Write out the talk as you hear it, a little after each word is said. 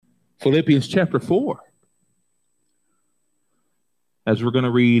Philippians chapter 4. As we're going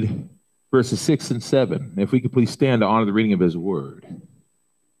to read verses 6 and 7. If we could please stand to honor the reading of his word.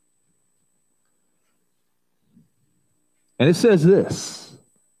 And it says this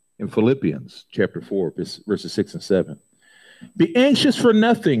in Philippians chapter 4, verses 6 and 7. Be anxious for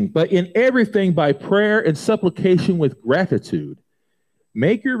nothing, but in everything by prayer and supplication with gratitude.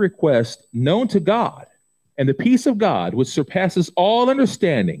 Make your request known to God, and the peace of God, which surpasses all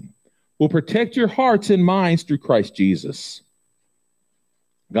understanding, will protect your hearts and minds through Christ Jesus.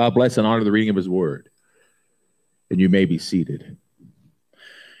 God bless and honor the reading of his word. And you may be seated.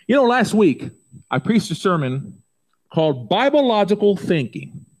 You know, last week, I preached a sermon called Bible-logical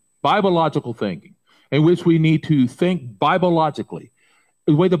Thinking. Bible-logical thinking, in which we need to think Bible-logically,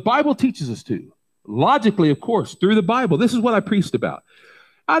 the way the Bible teaches us to. Logically, of course, through the Bible. This is what I preached about.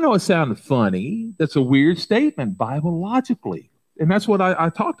 I know it sounded funny. That's a weird statement, Bible-logically. And that's what I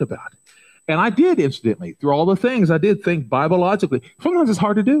talked about. And I did, incidentally, through all the things, I did think Bible-logically. Sometimes it's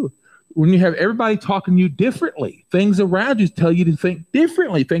hard to do. When you have everybody talking to you differently, things around you tell you to think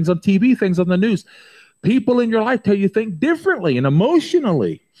differently, things on TV, things on the news. People in your life tell you to think differently and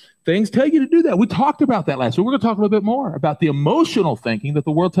emotionally. Things tell you to do that. We talked about that last week. We're going to talk a little bit more about the emotional thinking that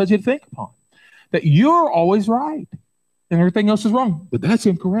the world tells you to think upon. That you're always right and everything else is wrong. But that's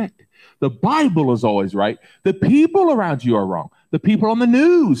incorrect. The Bible is always right. The people around you are wrong. The people on the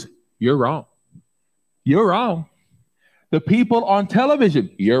news, you're wrong. You're wrong. The people on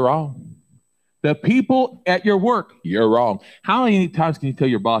television, you're wrong. The people at your work, you're wrong. How many times can you tell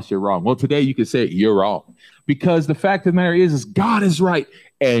your boss you're wrong? Well, today you can say you're wrong. Because the fact of the matter is God is right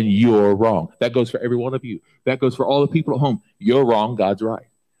and you're wrong. That goes for every one of you. That goes for all the people at home. You're wrong, God's right.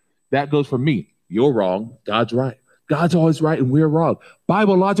 That goes for me. You're wrong, God's right. God's always right and we're wrong.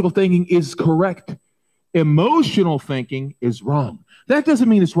 Bible-logical thinking is correct. Emotional thinking is wrong. That doesn't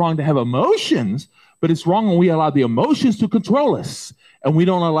mean it's wrong to have emotions, but it's wrong when we allow the emotions to control us and we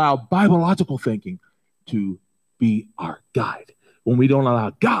don't allow Bible-logical thinking to be our guide. When we don't allow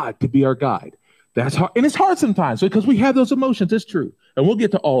God to be our guide. That's hard. And it's hard sometimes because we have those emotions. It's true. And we'll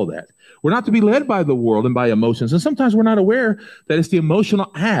get to all of that. We're not to be led by the world and by emotions. And sometimes we're not aware that it's the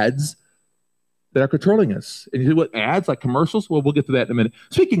emotional ads that are controlling us. And you see what ads, like commercials? Well, we'll get to that in a minute.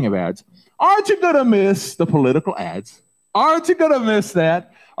 Speaking of ads, aren't you going to miss the political ads? Aren't you going to miss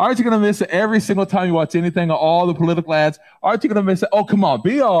that? Aren't you going to miss it every single time you watch anything, all the political ads? Aren't you going to miss it? Oh, come on,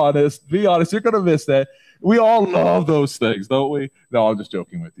 be honest. Be honest. You're going to miss that. We all love those things, don't we? No, I'm just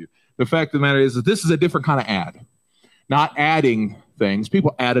joking with you. The fact of the matter is that this is a different kind of ad. Not adding things.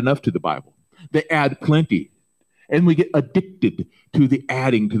 People add enough to the Bible. They add plenty. And we get addicted to the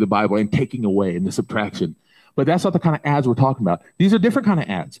adding to the Bible and taking away and the subtraction. But that's not the kind of ads we're talking about. These are different kind of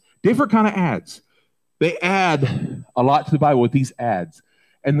ads. Different kind of ads. They add a lot to the Bible with these ads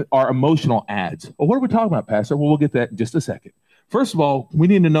and our emotional ads. Well, what are we talking about, Pastor? Well, we'll get to that in just a second. First of all, we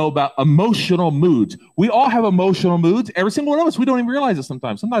need to know about emotional moods. We all have emotional moods. Every single one of us, we don't even realize it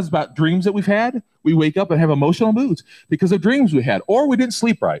sometimes. Sometimes it's about dreams that we've had. We wake up and have emotional moods because of dreams we had, or we didn't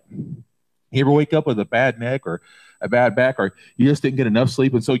sleep right. You ever wake up with a bad neck or a bad back, or you just didn't get enough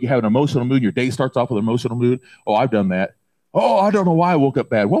sleep, and so you have an emotional mood. Your day starts off with an emotional mood. Oh, I've done that. Oh, I don't know why I woke up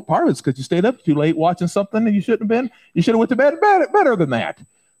bad. Well, part of it's because you stayed up too late watching something and you shouldn't have been. You should have went to bed better than that.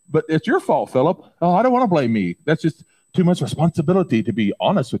 But it's your fault, Philip. Oh, I don't want to blame me. That's just too much responsibility to be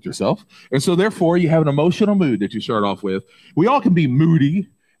honest with yourself. And so therefore, you have an emotional mood that you start off with. We all can be moody,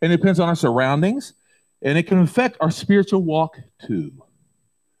 and it depends on our surroundings, and it can affect our spiritual walk too.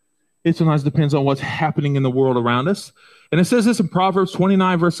 It sometimes depends on what's happening in the world around us. And it says this in Proverbs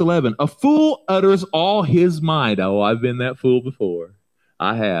 29, verse 11. A fool utters all his mind. Oh, I've been that fool before.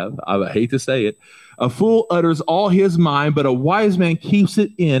 I have. I hate to say it. A fool utters all his mind, but a wise man keeps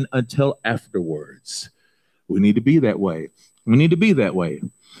it in until afterwards. We need to be that way. We need to be that way.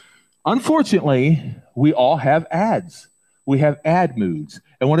 Unfortunately, we all have ads. We have ad moods.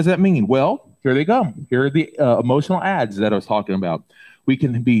 And what does that mean? Well, here they go. Here are the emotional ads that I was talking about. We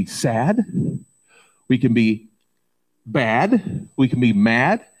can be sad. We can be bad. We can be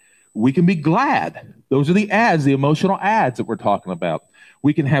mad. We can be glad. Those are the ads, the emotional ads that we're talking about.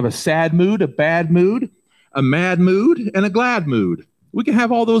 We can have a sad mood, a bad mood, a mad mood, and a glad mood. We can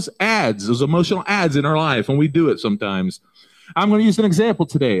have all those ads, those emotional ads in our life, and we do it sometimes. I'm going to use an example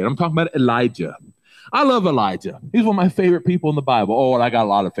today, and I'm talking about Elijah. I love Elijah. He's one of my favorite people in the Bible. Oh, and I got a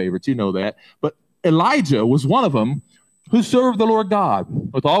lot of favorites. You know that. But Elijah was one of them who served the Lord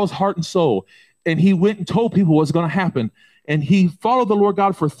God with all his heart and soul. And he went and told people what's going to happen. And he followed the Lord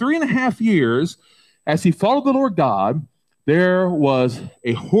God for 3.5 years. As he followed the Lord God, there was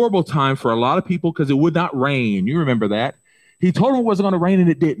a horrible time for a lot of people because it would not rain. You remember that. He told him it wasn't going to rain, and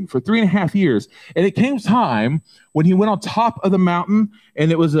it didn't for 3.5 years. And it came time when he went on top of the mountain,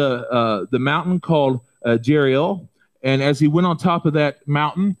 and it was the mountain called Jeriel. And as he went on top of that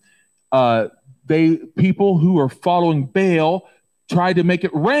mountain, people who were following Baal tried to make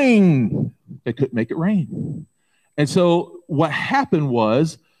it rain. They couldn't make it rain. And so what happened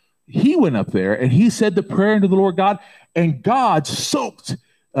was he went up there and he said the prayer unto the Lord God, and God soaked,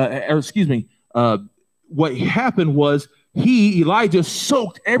 what happened was Elijah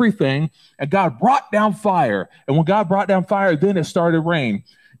soaked everything, and God brought down fire. And when God brought down fire, then it started rain.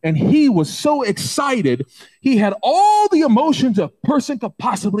 And he was so excited. He had all the emotions a person could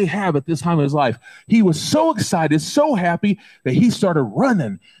possibly have at this time of his life. He was so excited, so happy that he started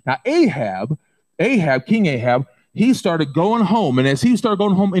running. Now, King Ahab, he started going home. And as he started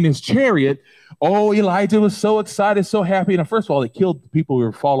going home in his chariot, Elijah was so excited, so happy. And first of all, they killed the people who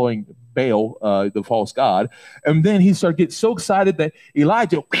were following Baal, the false god. And then he started getting so excited that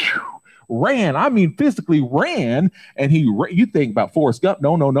Elijah ran, physically ran, and you think about Forrest Gump.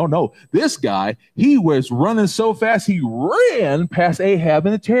 No. This guy, he was running so fast, he ran past Ahab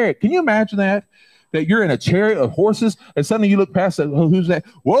in a chariot. Can you imagine that? That you're in a chariot of horses, and suddenly you look past, who's that?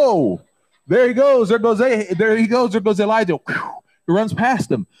 Whoa, there he goes. There he goes. There goes Elijah. He runs past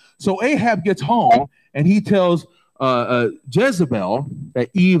him. So Ahab gets home, and he tells Jezebel, that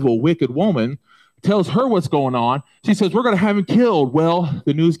evil, wicked woman, tells her what's going on. She says, we're going to have him killed. Well,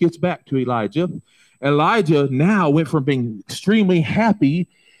 the news gets back to Elijah. Elijah now went from being extremely happy,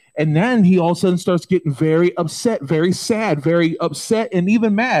 and then he all of a sudden starts getting very upset, very sad, very upset, and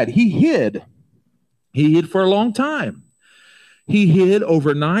even mad. He hid. He hid for a long time. He hid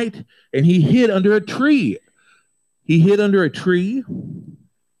overnight, and he hid under a tree. He hid under a tree,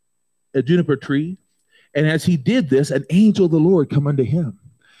 a juniper tree. And as he did this, an angel of the Lord come unto him,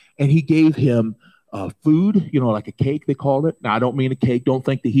 and he gave him food, like a cake, they called it. Now, I don't mean a cake. Don't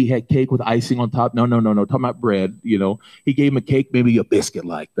think that he had cake with icing on top. No. Talking about bread, He gave him a cake, maybe a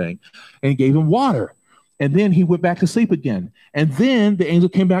biscuit-like thing, and he gave him water. And then he went back to sleep again. And then the angel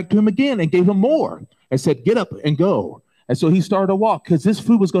came back to him again and gave him more and said, get up and go. And so he started to walk because this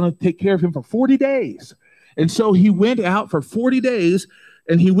food was going to take care of him for 40 days. And so he went out for 40 days,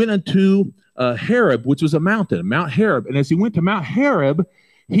 and he went into Horeb, which was a mountain, Mount Horeb. And as he went to Mount Horeb,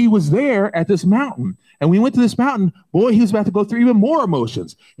 he was there at this mountain. And when he went to this mountain, boy, he was about to go through even more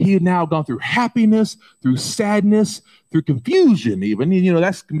emotions. He had now gone through happiness, through sadness, through confusion even.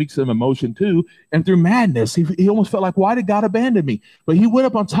 That can be some emotion too. And through madness. He almost felt like, why did God abandon me? But he went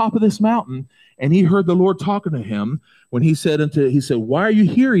up on top of this mountain, and he heard the Lord talking to him when he said, why are you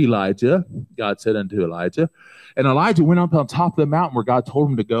here, Elijah? God said unto Elijah. And Elijah went up on top of the mountain where God told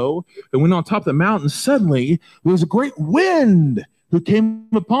him to go. And went on top of the mountain, suddenly there was a great wind who came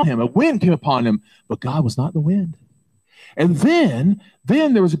upon him. A wind came upon him, but God was not in the wind. And then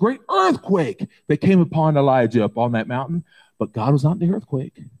there was a great earthquake that came upon Elijah up on that mountain, but God was not in the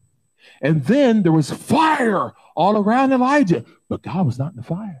earthquake. And then there was fire all around Elijah, but God was not in the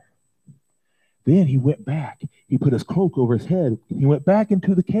fire. Then he went back. He put his cloak over his head. He went back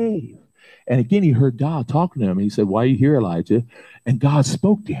into the cave. And again, he heard God talking to him. He said, why are you here, Elijah? And God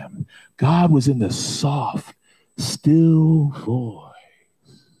spoke to him. God was in the soft, still voice.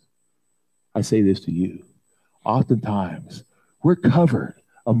 I say this to you. Oftentimes, we're covered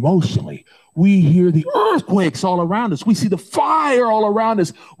emotionally. We hear the earthquakes all around us. We see the fire all around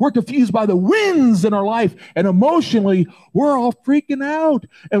us. We're confused by the winds in our life. And emotionally, we're all freaking out.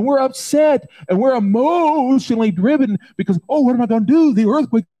 And we're upset. And we're emotionally driven because, what am I going to do? The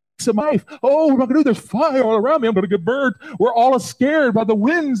earthquake in my life. What am I going to do? There's fire all around me. I'm going to get burned. We're all scared by the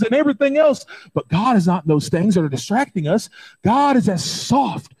winds and everything else. But God is not those things that are distracting us. God is that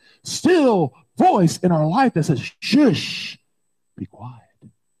soft, still voice in our life that says, shush, be quiet.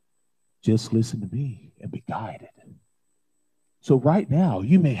 Just listen to me and be guided. So right now,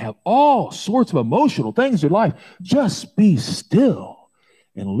 you may have all sorts of emotional things in your life. Just be still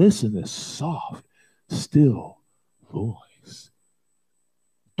and listen to this soft, still voice.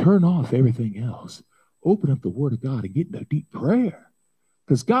 Turn off everything else. Open up the Word of God and get into deep prayer.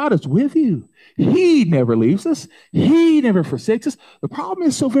 Because God is with you. He never leaves us. He never forsakes us. The problem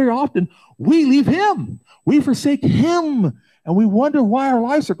is so very often we leave Him. We forsake Him. And we wonder why our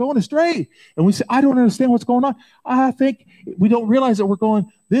lives are going astray. And we say, I don't understand what's going on. I think we don't realize that we're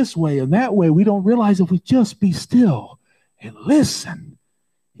going this way and that way. We don't realize if we just be still and listen,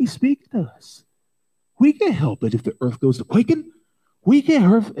 He's speaking to us. We can't help it if the earth goes to quaking. We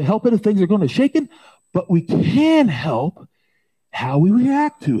can't help it if things are going to shaking. But we can help how we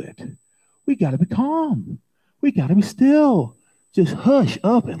react to it. We got to be calm. We got to be still. Just hush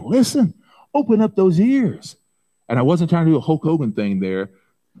up and listen. Open up those ears. And I wasn't trying to do a Hulk Hogan thing there.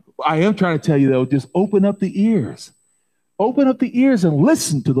 I am trying to tell you, though, just open up the ears. Open up the ears and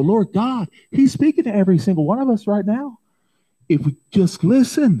listen to the Lord God. He's speaking to every single one of us right now. If we just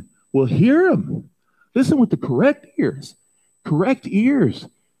listen, we'll hear him. Listen with the correct ears. Correct ears.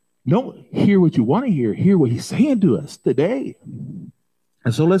 Don't hear what you want to hear. Hear what he's saying to us today.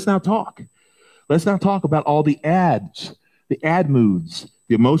 And so let's now talk. Let's now talk about all the ads, the ad moods,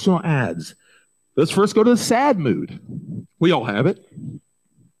 the emotional ads. Let's first go to the sad mood. We all have it.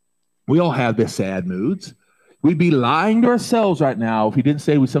 We all have the sad moods. We'd be lying to ourselves right now if we didn't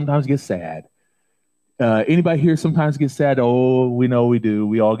say we sometimes get sad. Anybody here sometimes get sad? Oh, we know we do.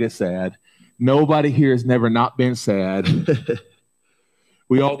 We all get sad. Nobody here has never not been sad.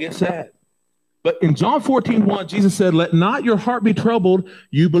 We all get sad. But in John 14:1, Jesus said, let not your heart be troubled.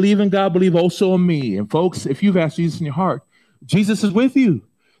 You believe in God, believe also in me. And folks, if you've asked Jesus in your heart, Jesus is with you.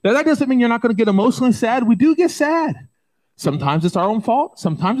 Now, that doesn't mean you're not going to get emotionally sad. We do get sad. Sometimes it's our own fault.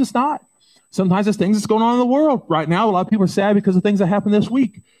 Sometimes it's not. Sometimes it's things that's going on in the world. Right now, a lot of people are sad because of things that happened this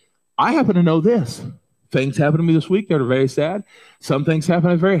week. I happen to know this. Things happened to me this week that are very sad. Some things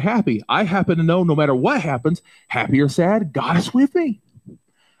happen, I'm very happy. I happen to know no matter what happens, happy or sad, God is with me.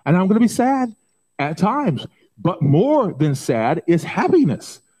 And I'm going to be sad at times. But more than sad is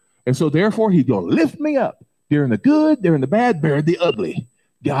happiness. And so therefore, he's going to lift me up during the good, during the bad, during the ugly.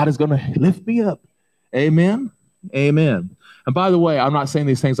 God is going to lift me up. Amen. Amen. And by the way, I'm not saying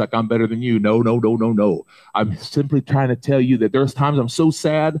these things like I'm better than you. No, no, no, no, no. I'm simply trying to tell you that there's times I'm so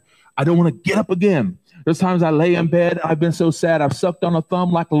sad, I don't want to get up again. There's times I lay in bed, I've been so sad, I've sucked on a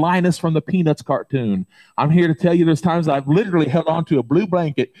thumb like Linus from the Peanuts cartoon. I'm here to tell you there's times I've literally held on to a blue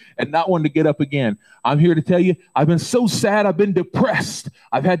blanket and not wanted to get up again. I'm here to tell you I've been so sad, I've been depressed.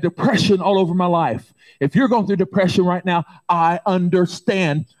 I've had depression all over my life. If you're going through depression right now, I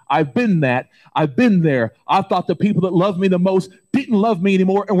understand. I've been that. I've been there. I thought the people that loved me the most didn't love me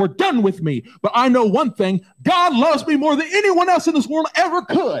anymore and were done with me. But I know one thing, God loves me more than anyone else in this world ever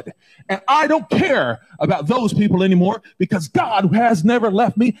could. And I don't care about those people anymore because God has never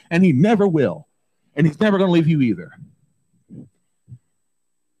left me and he never will. And he's never going to leave you either. And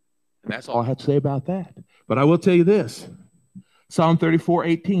that's all I have to say about that. But I will tell you this. Psalm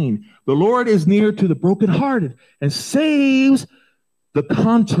 34:18. The Lord is near to the brokenhearted and saves the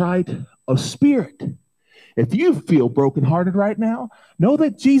contrite of spirit. If you feel brokenhearted right now, know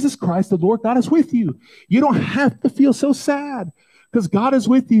that Jesus Christ, the Lord God, is with you. You don't have to feel so sad because God is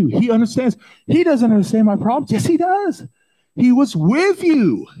with you. He understands. He doesn't understand my problems. Yes, he does. He was with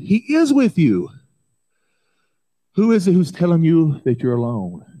you. He is with you. Who is it who's telling you that you're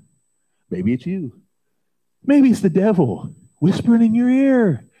alone? Maybe it's you. Maybe it's the devil whispering in your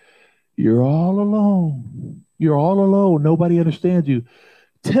ear. You're all alone. You're all alone. Nobody understands you.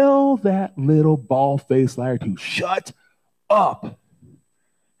 Tell that little bald-faced liar to shut up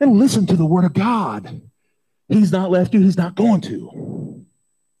and listen to the word of God. He's not left you. He's not going to.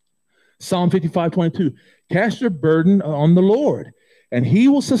 Psalm 55:22. Cast your burden on the Lord, and he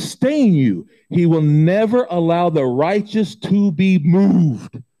will sustain you. He will never allow the righteous to be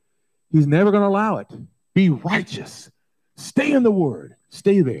moved. He's never going to allow it. Be righteous. Stay in the word.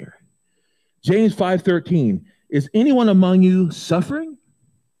 Stay there. James 5:13. Is anyone among you suffering?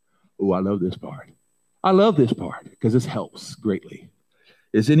 Oh, I love this part. I love this part because this helps greatly.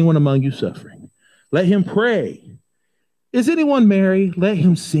 Is anyone among you suffering? Let him pray. Is anyone merry? Let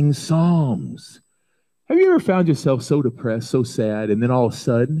him sing psalms. Have you ever found yourself so depressed, so sad, and then all of a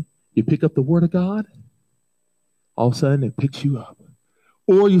sudden you pick up the word of God? All of a sudden it picks you up.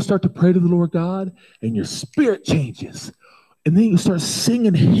 Or you start to pray to the Lord God and your spirit changes. And then you start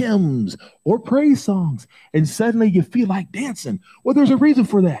singing hymns or praise songs. And suddenly you feel like dancing. Well, there's a reason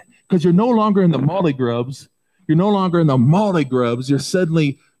for that. Because you're no longer in the molly grubs. You're no longer in the molly grubs. You're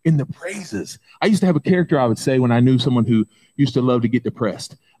suddenly in the praises. I used to have a character I would say when I knew someone who used to love to get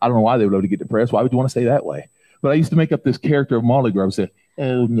depressed. I don't know why they would love to get depressed. Why would you want to say that way? But I used to make up this character of molly grubs. Say,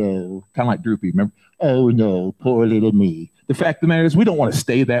 oh no, kind of like Droopy, remember? Oh no, poor little me. The fact of the matter is we don't want to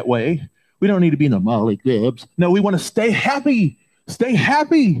stay that way. We don't need to be in the molly grubs. No, we want to stay happy. Stay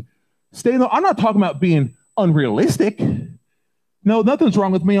happy. I'm not talking about being unrealistic. No, nothing's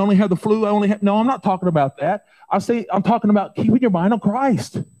wrong with me. I only have the flu. No, I'm not talking about that. I'm talking about keeping your mind on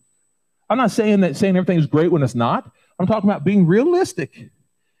Christ. I'm not saying everything's great when it's not. I'm talking about being realistic.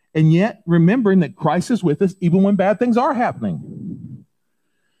 And yet remembering that Christ is with us even when bad things are happening.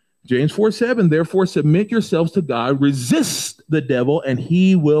 James 4:7, therefore submit yourselves to God, resist the devil, and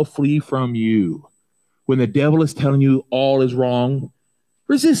he will flee from you. When the devil is telling you all is wrong,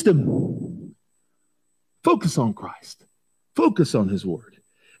 resist him. Focus on Christ. Focus on his word.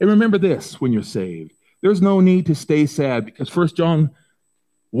 And remember this when you're saved. There's no need to stay sad because 1 John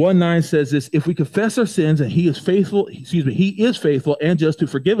 1:9 says this, if we confess our sins and he is faithful and just to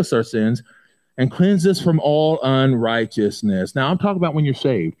forgive us our sins and cleanse us from all unrighteousness. Now I'm talking about when you're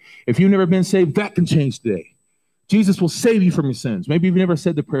saved. If you've never been saved, that can change today. Jesus will save you from your sins. Maybe you've never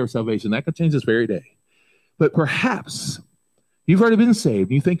said the prayer of salvation. That can change this very day. But perhaps you've already been saved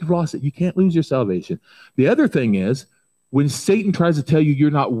and you think you've lost it. You can't lose your salvation. The other thing is when Satan tries to tell you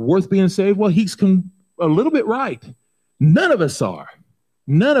you're not worth being saved, well, he's a little bit right. None of us are.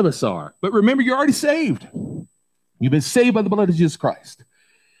 None of us are. But remember, you're already saved. You've been saved by the blood of Jesus Christ.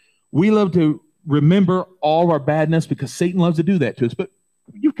 We love to remember all of our badness because Satan loves to do that to us. But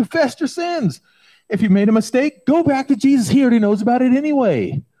you confessed your sins. If you made a mistake, go back to Jesus. He already knows about it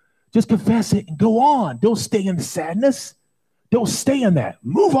anyway. Just confess it and go on. Don't stay in the sadness. Don't stay in that.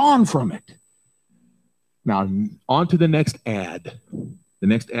 Move on from it. Now, on to the next ad. The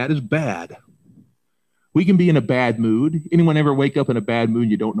next ad is bad. We can be in a bad mood. Anyone ever wake up in a bad mood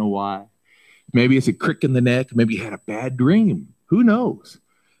and you don't know why? Maybe it's a crick in the neck. Maybe you had a bad dream. Who knows?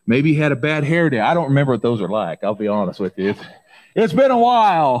 Maybe you had a bad hair day. I don't remember what those are like. I'll be honest with you. It's been a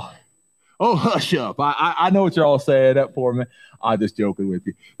while. Oh, hush up. I know what you're all saying up for me. I'm just joking with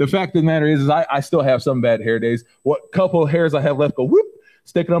you. The fact of the matter is I still have some bad hair days. What couple of hairs I have left go whoop,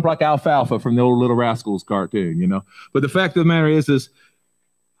 sticking up like alfalfa from the old Little Rascals cartoon, you know. But the fact of the matter is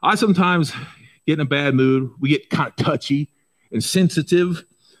I sometimes get in a bad mood. We get kind of touchy and sensitive,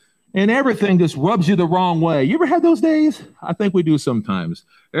 and everything just rubs you the wrong way. You ever had those days? I think we do sometimes.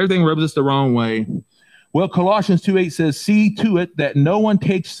 Everything rubs us the wrong way. Well, Colossians 2:8 says, see to it that no one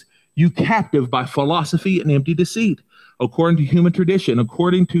takes you captive by philosophy and empty deceit, according to human tradition,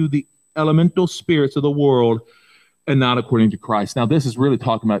 according to the elemental spirits of the world, and not according to Christ. Now, this is really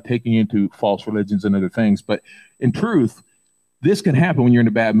talking about taking you into false religions and other things. But in truth, this can happen when you're in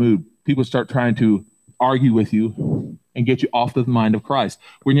a bad mood. People start trying to argue with you and get you off the mind of Christ.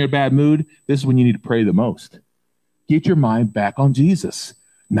 When you're in a bad mood, this is when you need to pray the most. Get your mind back on Jesus,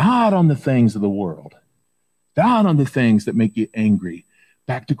 not on the things of the world, not on the things that make you angry.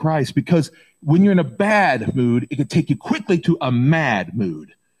 Back to Christ, because when you're in a bad mood, it can take you quickly to a mad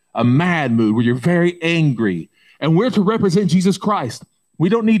mood where you're very angry. And we're to represent Jesus Christ. We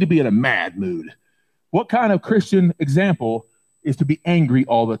don't need to be in a mad mood. What kind of Christian example is to be angry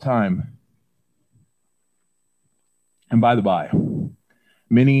all the time? And by the by,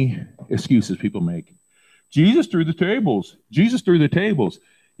 many excuses people make. Jesus threw the tables. Jesus threw the tables.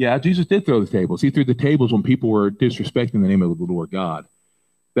 Yeah, Jesus did throw the tables. He threw the tables when people were disrespecting the name of the Lord God.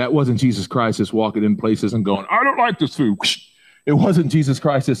 That wasn't Jesus Christ just walking in places and going, I don't like this food. It wasn't Jesus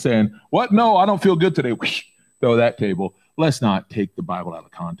Christ just saying, what? No, I don't feel good today. Throw that table. Let's not take the Bible out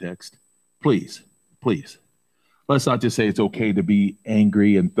of context. Please, please. Let's not just say it's okay to be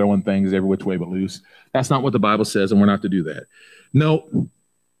angry and throwing things every which way but loose. That's not what the Bible says, and we're not to do that. No.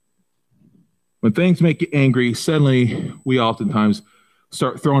 When things make you angry, suddenly we oftentimes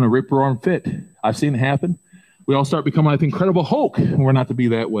start throwing a rip-roaring fit. I've seen it happen. We all start becoming like the Incredible Hulk, and we're not to be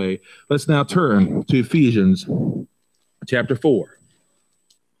that way. Let's now turn to Ephesians chapter 4.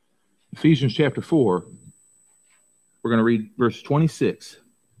 Ephesians chapter 4. We're going to read verse 26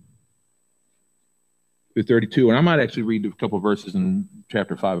 through 32. And I might actually read a couple of verses in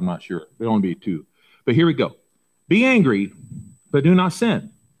chapter 5. I'm not sure. There'll only be 2. But here we go. Be angry, but do not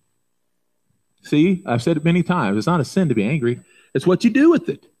sin. See, I've said it many times. It's not a sin to be angry. It's what you do with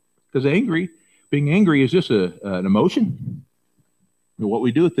it. Because being angry is just an emotion. And what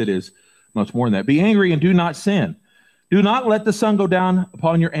we do with it is much more than that. Be angry and do not sin. Do not let the sun go down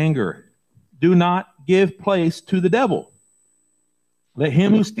upon your anger. Do not give place to the devil. Let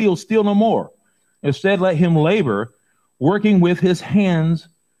him who steals steal no more. Instead, let him labor, working with his hands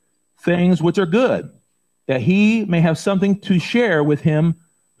things which are good, that he may have something to share with him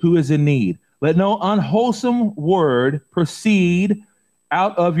who is in need. Let no unwholesome word proceed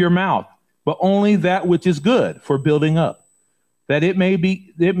out of your mouth, but only that which is good for building up, that it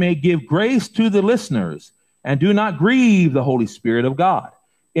may give grace to the listeners, and do not grieve the Holy Spirit of God,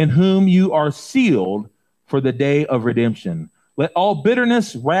 in whom you are sealed for the day of redemption. Let all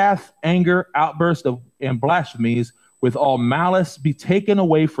bitterness, wrath, anger, outbursts and blasphemies with all malice be taken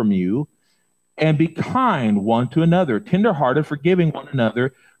away from you, and be kind one to another, tenderhearted, forgiving one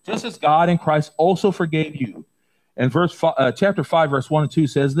another, just as God in Christ also forgave you. And chapter 5, verse 1 and 2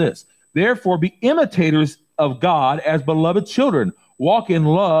 says this: Therefore be imitators of God as beloved children. Walk in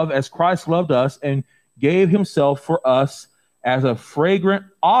love as Christ loved us and gave himself for us as a fragrant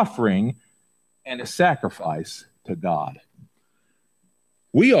offering and a sacrifice to God.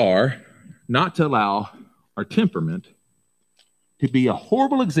 We are not to allow our temperament to be a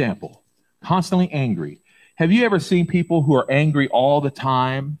horrible example constantly angry. Have you ever seen people who are angry all the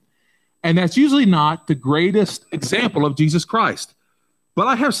time? And that's usually not the greatest example of Jesus Christ. But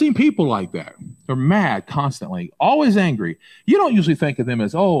I have seen people like that. They're mad constantly, always angry. You don't usually think of them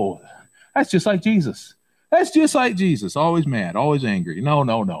as, oh, that's just like Jesus. That's just like Jesus, always mad, always angry. No,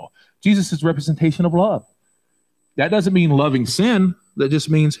 no, no. Jesus is representation of love. That doesn't mean loving sin. That just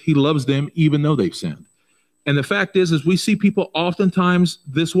means he loves them even though they've sinned. And the fact is we see people oftentimes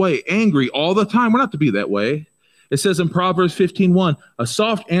this way, angry all the time. We're not to be that way. It says in Proverbs 15:1, a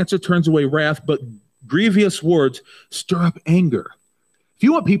soft answer turns away wrath, but grievous words stir up anger. If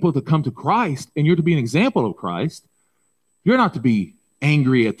you want people to come to Christ and you're to be an example of Christ, you're not to be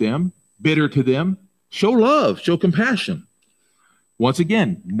angry at them, bitter to them. Show love, show compassion. Once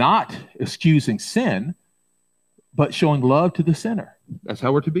again, not excusing sin, but showing love to the sinner. That's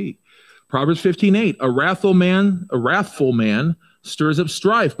how we're to be. Proverbs 15:8, a wrathful man stirs up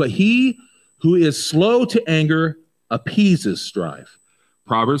strife, but he who is slow to anger appeases strife.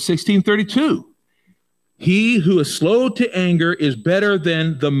 Proverbs 16:32, he who is slow to anger is better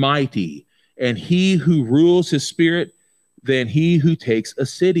than the mighty, and he who rules his spirit than he who takes a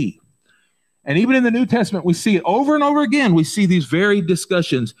city. And even in the New Testament, we see it over and over again. We see these very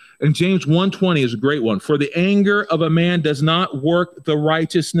discussions. And James 1:20 is a great one. For the anger of a man does not work the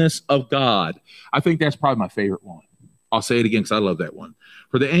righteousness of God. I think that's probably my favorite one. I'll say it again because I love that one.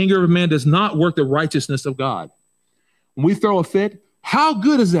 For the anger of a man does not work the righteousness of God. When we throw a fit, how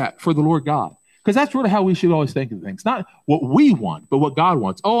good is that for the Lord God? Because that's really how we should always think of things. Not what we want, but what God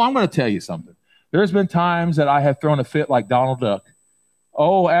wants. Oh, I'm going to tell you something. There's been times that I have thrown a fit like Donald Duck.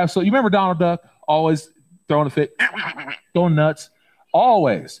 Oh, absolutely. You remember Donald Duck? Always throwing a fit, going nuts.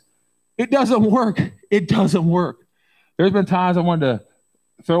 Always. It doesn't work. It doesn't work. There's been times I wanted to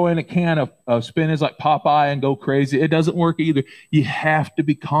throw in a can of spinach like Popeye and go crazy. It doesn't work either. You have to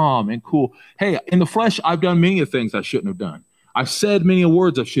be calm and cool. Hey, in the flesh, I've done many of things I shouldn't have done. I've said many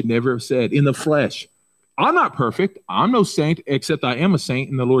words I should never have said in the flesh. I'm not perfect. I'm no saint, except I am a saint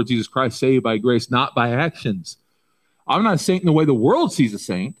in the Lord Jesus Christ, saved by grace, not by actions. I'm not a saint in the way the world sees a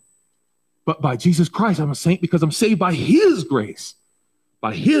saint, but by Jesus Christ, I'm a saint because I'm saved by his grace,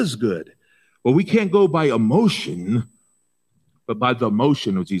 by his good. Well, we can't go by emotion, but by the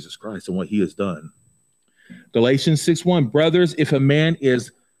emotion of Jesus Christ and what he has done. Galatians 6:1, brothers, if a man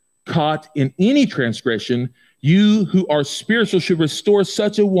is caught in any transgression, you who are spiritual should restore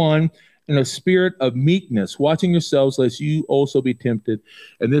such a one in a spirit of meekness, watching yourselves lest you also be tempted.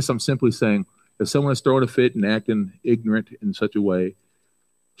 And this I'm simply saying, if someone is throwing a fit and acting ignorant in such a way,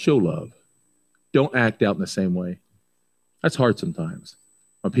 show love. Don't act out in the same way. That's hard sometimes.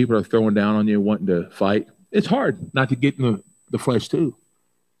 When people are throwing down on you, wanting to fight, it's hard not to get in the flesh too.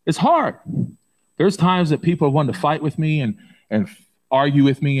 It's hard. There's times that people want to fight with me and argue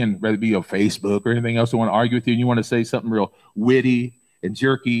with me, and whether it be on Facebook or anything else, they want to argue with you, and you want to say something real witty and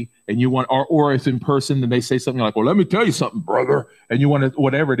jerky, and you want, or it's in person, and they say something like, well, let me tell you something, brother, and you want to,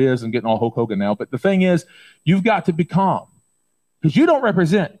 whatever it is, and getting all Hulk Hogan now. But the thing is, you've got to be calm, because you don't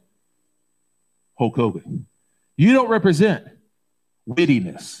represent Hulk Hogan. You don't represent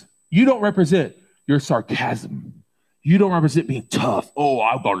wittiness. You don't represent your sarcasm. You don't represent being tough. Oh,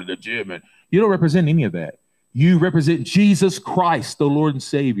 I'll go to the gym. And you don't represent any of that. You represent Jesus Christ, the Lord and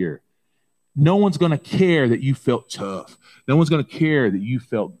Savior. No one's going to care that you felt tough. No one's going to care that you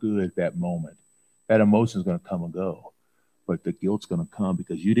felt good at that moment. That emotion is going to come and go. But the guilt's going to come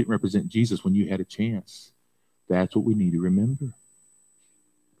because you didn't represent Jesus when you had a chance. That's what we need to remember.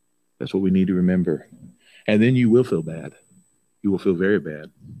 That's what we need to remember. And then you will feel bad. You will feel very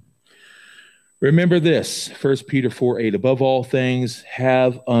bad. Remember this, 1 Peter 4:8, above all things,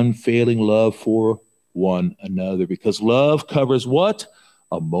 have unfailing love for one another, because love covers what?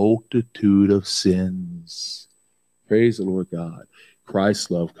 A multitude of sins. Praise the Lord God.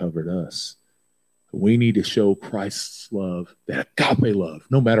 Christ's love covered us. We need to show Christ's love, that agape love,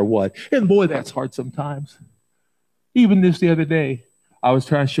 no matter what. And boy, that's hard sometimes. Even this the other day, I was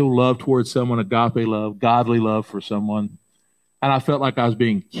trying to show love towards someone, agape love, godly love for someone. And I felt like I was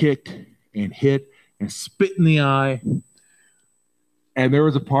being kicked and hit and spit in the eye. And there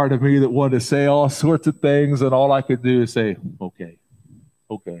was a part of me that wanted to say all sorts of things, and all I could do is say, okay.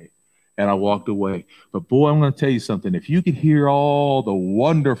 And I walked away. But boy, I'm going to tell you something. If you could hear all the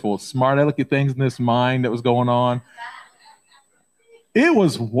wonderful, smart alecky things in this mind that was going on, it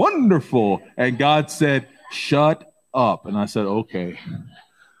was wonderful. And God said, shut up. And I said, okay.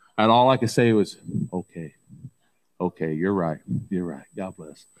 And all I could say was, okay, you're right. God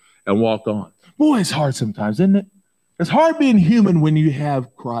bless. And walk on. Boy, it's hard sometimes, isn't it? It's hard being human when you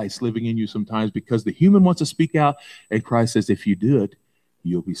have Christ living in you sometimes, because the human wants to speak out, and Christ says, if you do it,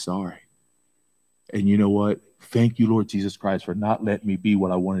 you'll be sorry. And you know what? Thank you, Lord Jesus Christ, for not letting me be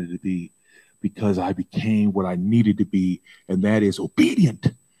what I wanted to be, because I became what I needed to be, and that is obedient.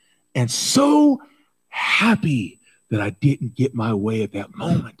 And so happy that I didn't get my way at that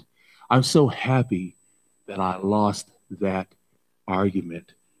moment. I'm so happy that I lost that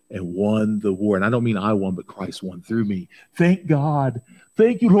argument and won the war. And I don't mean I won, but Christ won through me. Thank God.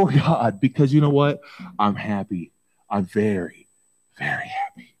 Thank you, Lord God, because you know what? I'm happy. I'm very, very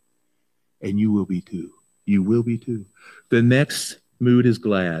happy. And you will be too. You will be too. The next mood is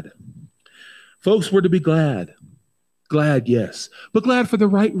glad. Folks, we're to be glad. Glad, yes, but glad for the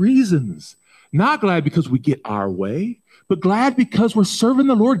right reasons. Not glad because we get our way, but glad because we're serving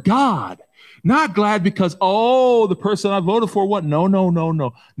the Lord God. Not glad because, oh, the person I voted for, what? No.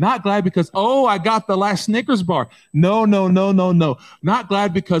 Not glad because, oh, I got the last Snickers bar. No. Not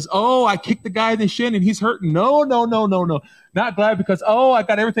glad because, oh, I kicked the guy in the shin and he's hurting. No. Not glad because, oh, I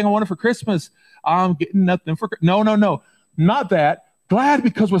got everything I wanted for Christmas. I'm getting nothing for, no. Not that. Glad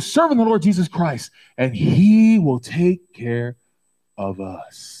because we're serving the Lord Jesus Christ and he will take care of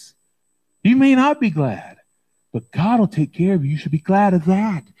us. You may not be glad, but God will take care of you. You should be glad of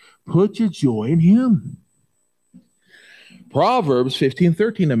that. Put your joy in him. Proverbs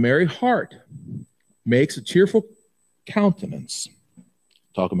 15:13, a merry heart makes a cheerful countenance.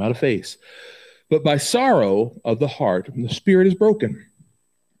 Talking about a face. But by sorrow of the heart, the spirit is broken.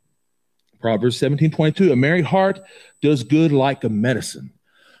 Proverbs 17:22, a merry heart does good like a medicine,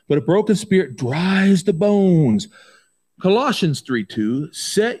 but a broken spirit dries the bones. Colossians 3:2,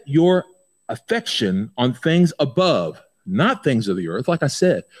 set your affection on things above, not things of the earth. Like I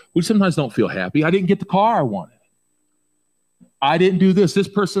said, we sometimes don't feel happy. I didn't get the car I wanted. I didn't do this. This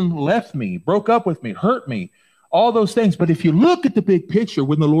person left me, broke up with me, hurt me, all those things. But if you look at the big picture,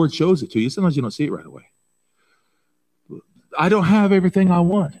 when the Lord shows it to you, sometimes you don't see it right away. I don't have everything I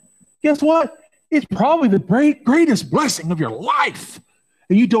want. Guess what? It's probably the greatest blessing of your life.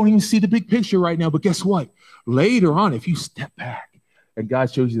 And you don't even see the big picture right now. But guess what? Later on, if you step back and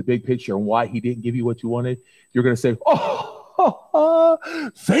God shows you the big picture and why he didn't give you what you wanted, you're going to say,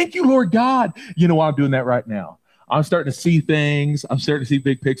 thank you, Lord God. You know why I'm doing that right now? I'm starting to see things. I'm starting to see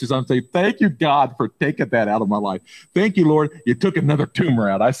big pictures. I'm saying, thank you, God, for taking that out of my life. Thank you, Lord. You took another tumor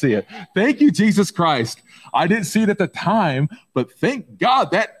out. I see it. Thank you, Jesus Christ. I didn't see it at the time, but thank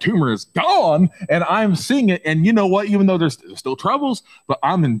God that tumor is gone and I'm seeing it. And you know what? Even though there's still troubles, but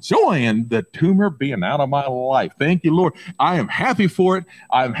I'm enjoying the tumor being out of my life. Thank you, Lord. I am happy for it.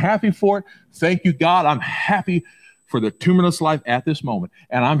 I'm happy for it. Thank you, God. I'm happy for the tumorless life at this moment.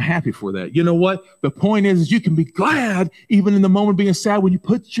 And I'm happy for that. You know what? The point is you can be glad even in the moment being sad when you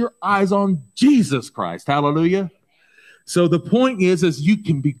put your eyes on Jesus Christ. Hallelujah. So the point is you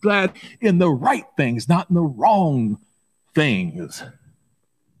can be glad in the right things, not in the wrong things.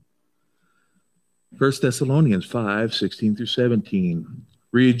 1 Thessalonians 5:16-17.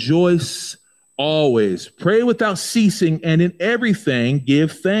 Rejoice always, pray without ceasing, and in everything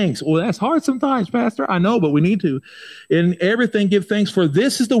give thanks. Well, that's hard sometimes, Pastor. I know, but we need to. In everything give thanks, for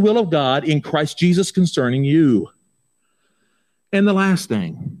this is the will of God in Christ Jesus concerning you. And the last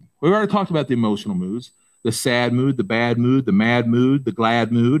thing, we've already talked about the emotional moods, the sad mood, the bad mood, the mad mood, the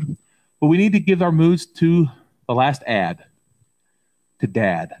glad mood. But we need to give our moods to the last ad, to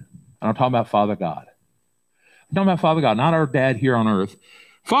Dad. And I'm talking about Father God. I'm talking about Father God, not our dad here on earth.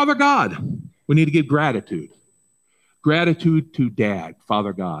 Father God. We need to give gratitude. Gratitude to Dad,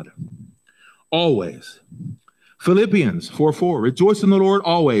 Father God. Always. Philippians 4:4. Rejoice in the Lord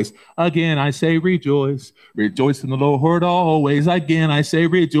always. Again, I say rejoice. Rejoice in the Lord always. Again, I say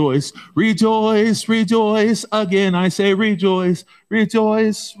rejoice. Rejoice, rejoice. Again, I say rejoice.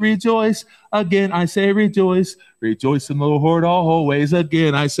 Rejoice, rejoice. Again, I say rejoice. Rejoice in the Lord always.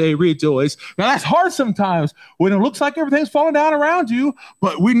 Again, I say rejoice. Now, that's hard sometimes when it looks like everything's falling down around you,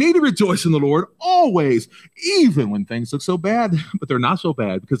 but we need to rejoice in the Lord always, even when things look so bad, but they're not so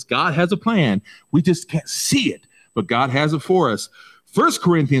bad because God has a plan. We just can't see it, but God has it for us. 1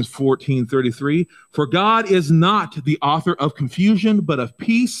 Corinthians 14:33, for God is not the author of confusion, but of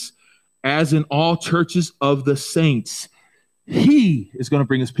peace, as in all churches of the saints. He is going to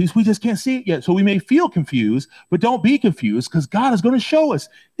bring us peace. We just can't see it yet. So we may feel confused, but don't be confused because God is going to show us.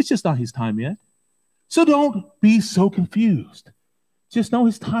 It's just not his time yet. So don't be so confused. Just know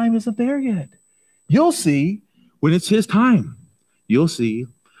his time isn't there yet. You'll see when it's his time. You'll see.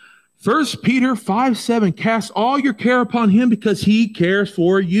 1 Peter 5:7, cast all your care upon him because he cares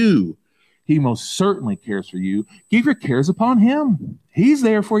for you. He most certainly cares for you. Give your cares upon him. He's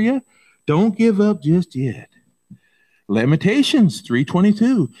there for you. Don't give up just yet. Lamentations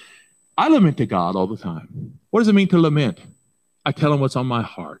 3:22. I lament to God all the time. What does it mean to lament? I tell him what's on my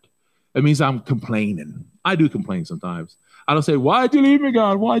heart. It means I'm complaining. I do complain sometimes. I don't say, why'd you leave me,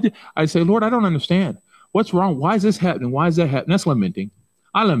 God? I say, Lord, I don't understand. What's wrong? Why is this happening? Why is that happening? That's lamenting.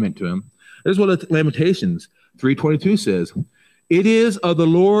 I lament to him. This is what Lamentations 3:22 says. It is of the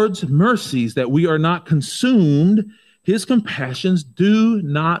Lord's mercies that we are not consumed. His compassions do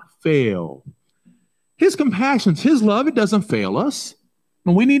not fail. His compassions, his love, it doesn't fail us.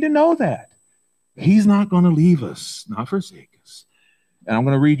 And we need to know that. He's not going to leave us, not forsake us. And I'm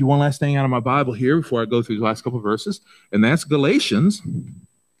going to read you one last thing out of my Bible here before I go through the last couple of verses. And that's Galatians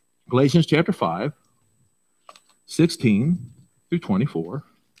chapter 5, 16 through 24.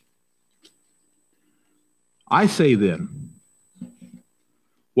 I say then,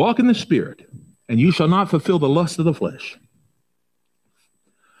 walk in the Spirit, and you shall not fulfill the lust of the flesh.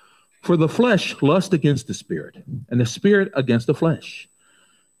 For the flesh lusts against the Spirit, and the Spirit against the flesh.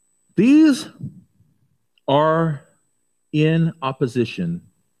 These are in opposition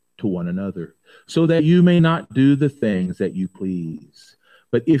to one another, so that you may not do the things that you please.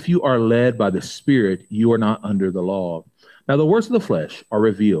 But if you are led by the Spirit, you are not under the law. Now the works of the flesh are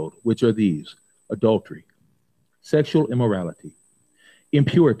revealed, which are these: adultery, sexual immorality,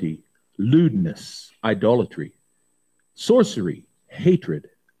 impurity, lewdness, idolatry, sorcery, hatred,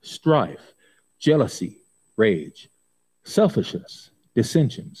 strife, jealousy, rage, selfishness,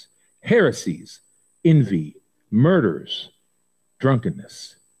 dissensions, heresies, envy, murders,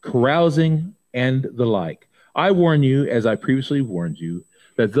 drunkenness, carousing, and the like. I warn you, as I previously warned you,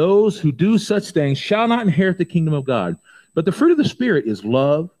 that those who do such things shall not inherit the kingdom of God. But the fruit of the Spirit is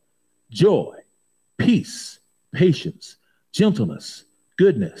love, joy, peace, patience, gentleness,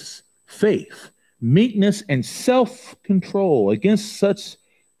 goodness, faith, meekness, and self-control. Against such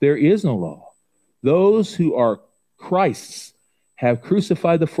there is no law. Those who are Christ's have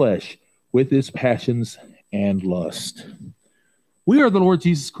crucified the flesh with its passions and lust. We are the Lord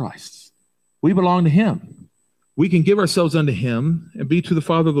Jesus Christ. We belong to him. We can give ourselves unto him and be to the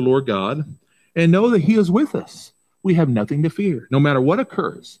Father, the Lord God, and know that he is with us. We have nothing to fear. No matter what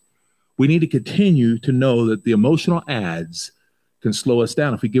occurs, we need to continue to know that the emotional ads can slow us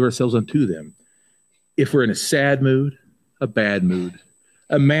down if we give ourselves unto them. If we're in a sad mood, a bad mood,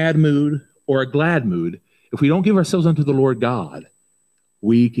 a mad mood, or a glad mood, if we don't give ourselves unto the Lord God,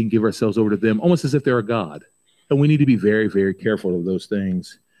 we can give ourselves over to them almost as if they're a God. And we need to be very, very careful of those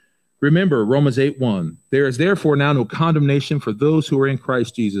things. Remember Romans 8:1. There is therefore now no condemnation for those who are in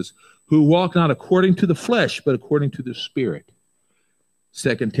Christ Jesus, who walk not according to the flesh, but according to the Spirit.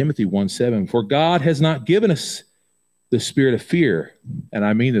 2 Timothy 1:7. For God has not given us the spirit of fear. And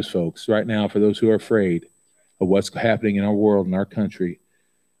I mean this, folks, right now, for those who are afraid of what's happening in our world, in our country.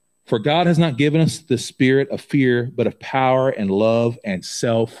 For God has not given us the spirit of fear, but of power and love and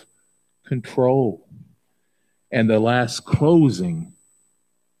self-control. And the last closing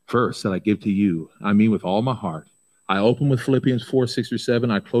verse that I give to you, I mean with all my heart. I open with Philippians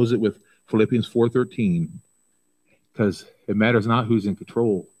 4:6-7. I close it with Philippians 4:13, because it matters not who's in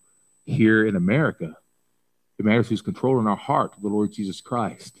control here in America. It matters who's controlling our heart, the Lord Jesus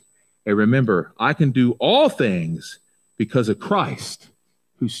Christ. And remember, I can do all things because of Christ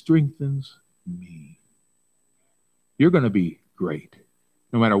who strengthens me. You're going to be great.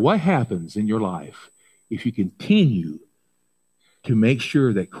 No matter what happens in your life, if you continue to make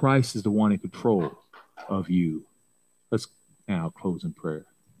sure that Christ is the one in control of you. Let's now close in prayer.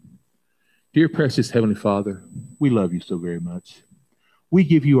 Dear precious Heavenly Father, we love you so very much. We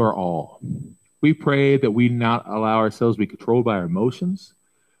give you our all. We pray that we not allow ourselves to be controlled by our emotions,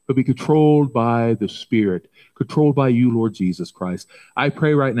 but be controlled by the Spirit, controlled by you, Lord Jesus Christ. I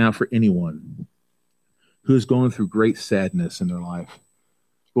pray right now for anyone who is going through great sadness in their life.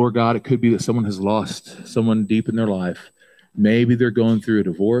 Lord God, it could be that someone has lost someone deep in their life. Maybe they're going through a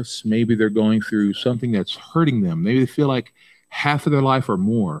divorce. Maybe they're going through something that's hurting them. Maybe they feel like half of their life or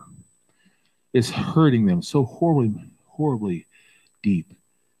more is hurting them so horribly, horribly deep.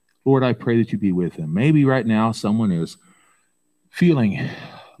 Lord, I pray that you be with them. Maybe right now someone is feeling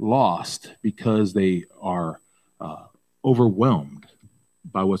lost because they are overwhelmed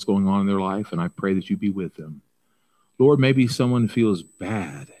by what's going on in their life, and I pray that you be with them. Lord, maybe someone feels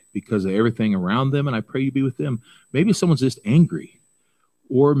bad because of everything around them, and I pray you be with them. Maybe someone's just angry,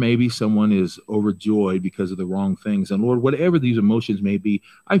 or maybe someone is overjoyed because of the wrong things. And Lord, whatever these emotions may be,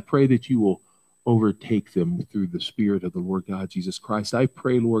 I pray that you will overtake them through the Spirit of the Lord God Jesus Christ. I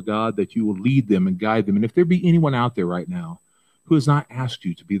pray, Lord God, that you will lead them and guide them. And if there be anyone out there right now who has not asked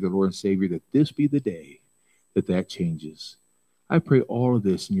you to be their Lord and Savior, that this be the day that changes. I pray all of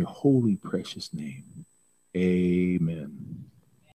this in your holy, precious name. Amen.